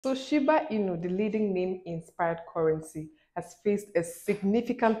So Shiba Inu, the leading meme-inspired currency, has faced a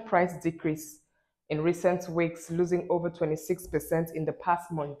significant price decrease in recent weeks, losing over 26% in the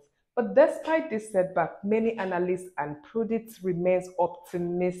past month. But despite this setback, many analysts and pundits remain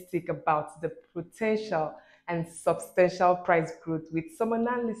optimistic about the potential and substantial price growth, with some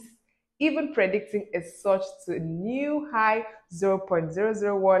analysts even predicting a surge to a new high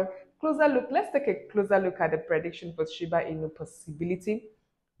 0.001. Closer look. Let's take a closer look at the prediction for Shiba Inu possibility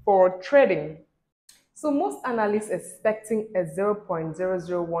for trading. So most analysts expecting a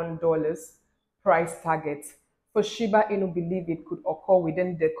 $0.001 price target for Shiba Inu believe it could occur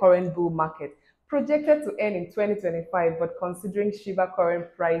within the current bull market, projected to end in 2025, but considering Shiba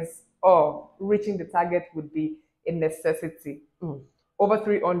current price or reaching the target would be a necessity. Over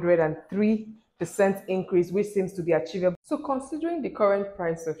 303% increase, which seems to be achievable. So considering the current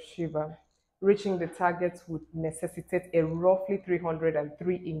price of Shiba, reaching the target would necessitate a roughly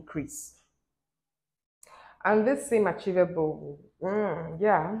 303 increase. And this seemed achievable.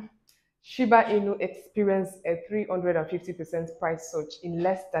 Yeah. Shiba Inu experienced a 350% price surge in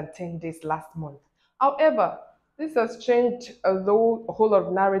less than 10 days last month. However, this has changed a whole lot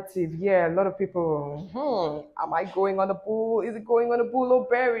of narrative. Yeah, a lot of people, am I going on a bull? Is it going on a bull or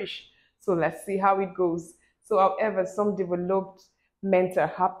bearish? So let's see how it goes. So, however, some developments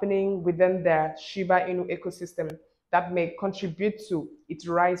are happening within the Shiba Inu ecosystem that may contribute to its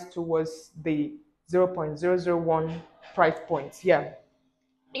rise towards the 0.001 price point. Yeah.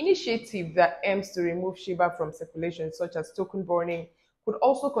 Initiative that aims to remove Shiba from circulation, such as token burning, could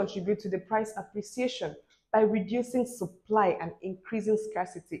also contribute to the price appreciation by reducing supply and increasing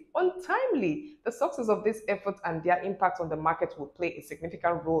scarcity. Untimely, the success of this effort and their impact on the market will play a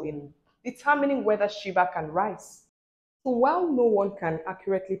significant role in determining whether Shiba can rise. So while no one can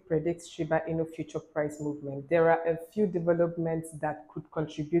accurately predict Shiba Inu future price movement, there are a few developments that could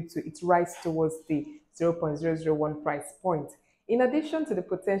contribute to its rise towards the 0.001 price point. In addition to the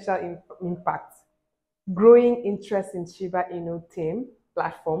potential impact, growing interest in Shiba Inu theme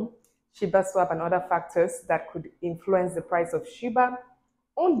platform, Shiba Swap, and other factors that could influence the price of Shiba,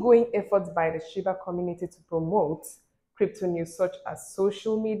 ongoing efforts by the Shiba community to promote crypto news such as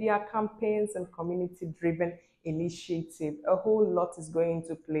social media campaigns and community-driven initiative. A whole lot is going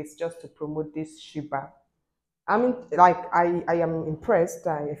into place just to promote this Shiba. I mean, I am impressed.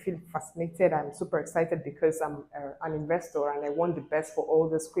 I feel fascinated. I'm super excited because I'm an investor and I want the best for all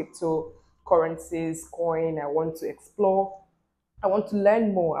these cryptocurrencies, coin. I want to explore. I want to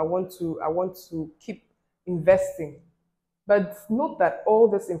learn more. I want to keep investing. But note that all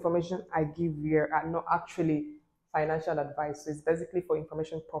this information I give here are not actually financial advice. So it's basically for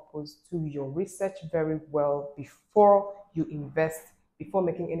information purpose. Do your research very well before you invest, before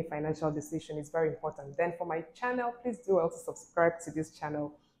making any financial decision. Is very important. Then for my channel, please do also subscribe to this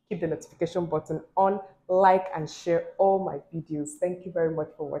channel. Keep the notification button on, like and share all my videos. Thank you very much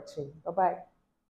for watching. Bye-bye.